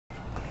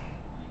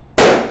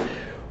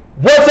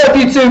What's up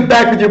YouTube?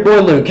 Back with your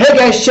boy Luke. Hey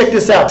guys, check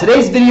this out.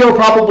 Today's video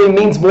probably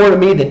means more to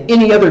me than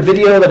any other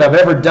video that I've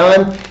ever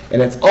done,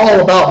 and it's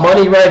all about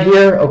money right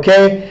here,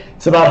 okay?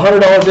 It's about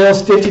 $100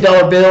 bills,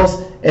 $50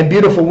 bills, and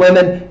beautiful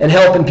women and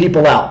helping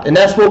people out. And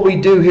that's what we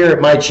do here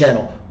at my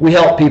channel. We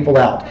help people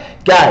out.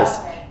 Guys,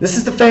 this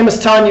is the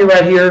famous Tanya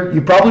right here.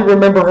 You probably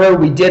remember her.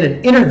 We did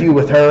an interview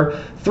with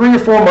her 3 or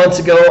 4 months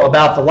ago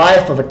about the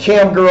life of a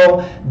cam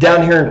girl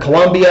down here in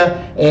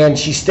Colombia, and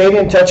she stayed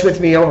in touch with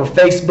me over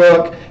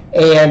Facebook.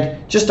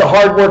 And just a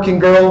hardworking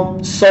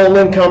girl, sole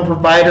income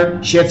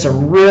provider. She had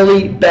some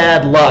really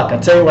bad luck. I'll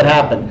tell you what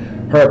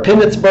happened. Her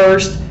appendix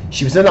burst.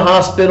 She was in the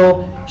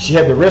hospital. She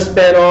had the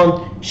wristband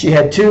on. She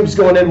had tubes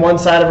going in one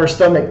side of her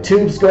stomach,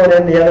 tubes going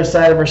in the other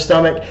side of her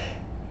stomach.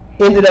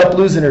 Ended up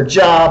losing her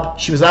job.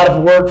 She was out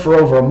of work for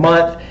over a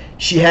month.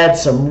 She had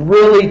some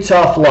really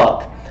tough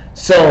luck.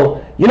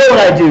 So, you know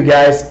what I do,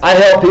 guys? I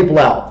help people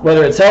out.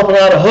 Whether it's helping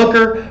out a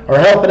hooker or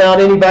helping out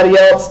anybody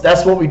else,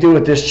 that's what we do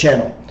with this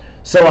channel.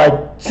 So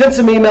I sent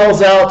some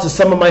emails out to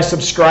some of my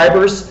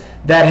subscribers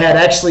that had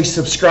actually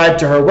subscribed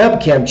to her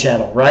webcam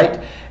channel, right?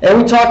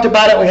 And we talked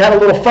about it. We had a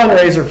little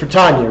fundraiser for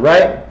Tanya,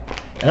 right?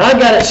 And I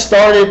got it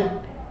started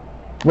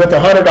with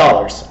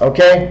 $100,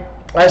 okay?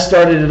 I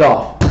started it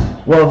off.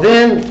 Well,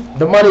 then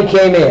the money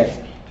came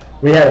in.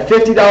 We had a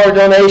 $50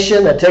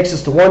 donation that takes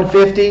us to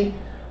 $150,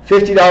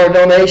 $50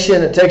 donation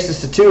that takes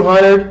us to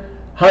 $200,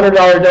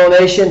 $100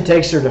 donation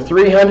takes her to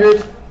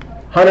 $300,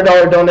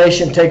 $100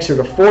 donation takes her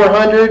to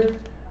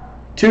 $400,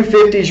 2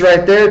 50s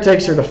right there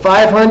takes her to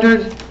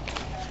 500.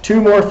 2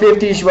 more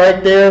 50s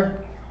right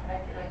there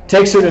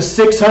takes her to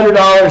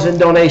 $600 in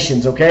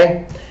donations,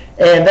 okay?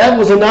 And that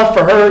was enough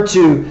for her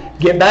to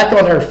get back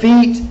on her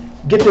feet,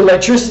 get the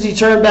electricity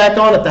turned back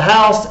on at the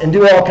house, and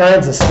do all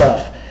kinds of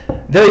stuff.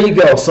 There you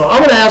go. So I'm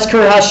going to ask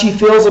her how she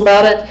feels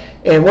about it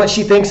and what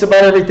she thinks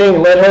about everything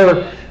and let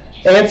her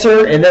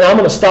answer. And then I'm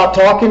going to stop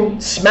talking.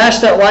 Smash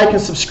that like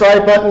and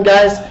subscribe button,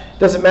 guys.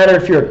 Doesn't matter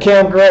if you're a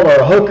cam girl or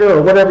a hooker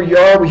or whatever you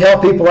are, we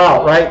help people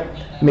out, right?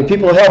 I mean,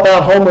 people help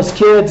out homeless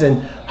kids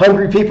and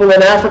hungry people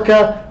in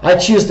Africa. I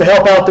choose to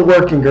help out the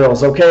working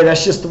girls, okay?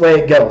 That's just the way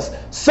it goes.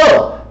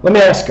 So, let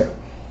me ask her.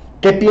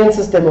 ¿Qué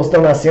piensas de las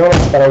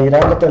donaciones para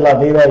ayudándote la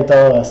vida y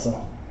todo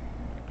eso?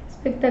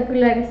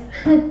 Espectaculares.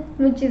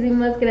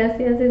 Muchísimas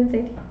gracias, en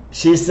serio.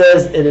 She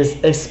says it is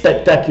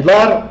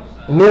espectacular.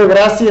 Mil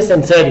gracias,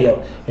 en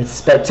serio. It's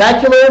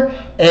spectacular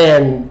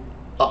and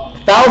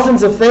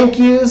thousands of thank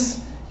yous.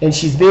 And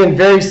she's being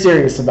very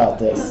serious about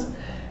this.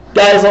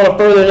 Guys, on a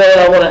further note,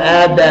 I want to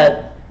add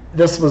that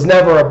this was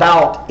never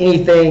about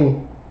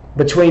anything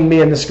between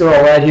me and this girl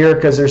right here,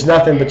 because there's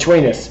nothing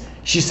between us.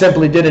 She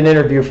simply did an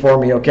interview for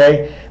me,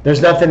 okay?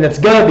 There's nothing that's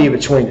going to be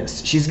between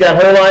us. She's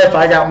got her life,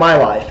 I got my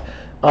life.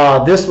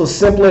 This was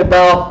simply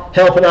about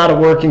helping out a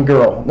working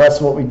girl. That's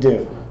what we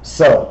do.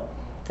 So,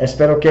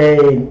 espero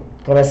que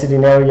con ese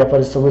dinero ya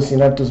puedes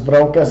solucionar tus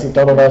broncas y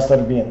todo va a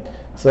estar bien.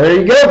 So there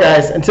you go,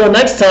 guys. Until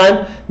next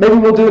time, maybe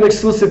we'll do an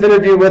exclusive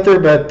interview with her,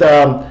 but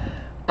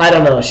I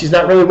don't know. She's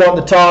not really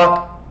wanting to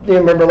talk. You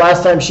remember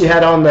last time she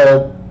had on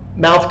the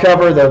mouth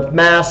cover, the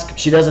mask.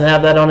 She doesn't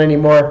have that on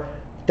anymore.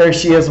 There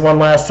she is one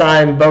last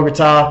time in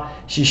Bogota.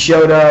 She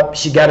showed up.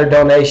 She got her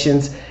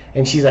donations,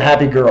 and she's a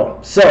happy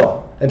girl.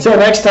 So until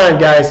next time,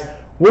 guys,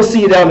 we'll see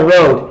you down the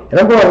road. And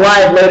I'm going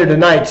live later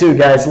tonight, too,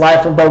 guys,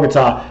 live from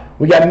Bogota.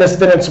 We got Miss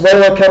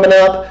Venezuela coming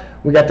up.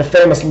 We got the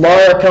famous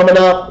Laura coming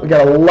up. We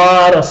got a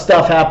lot of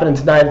stuff happening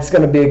tonight. It's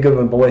going to be a good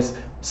one, boys.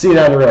 See you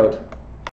down the road.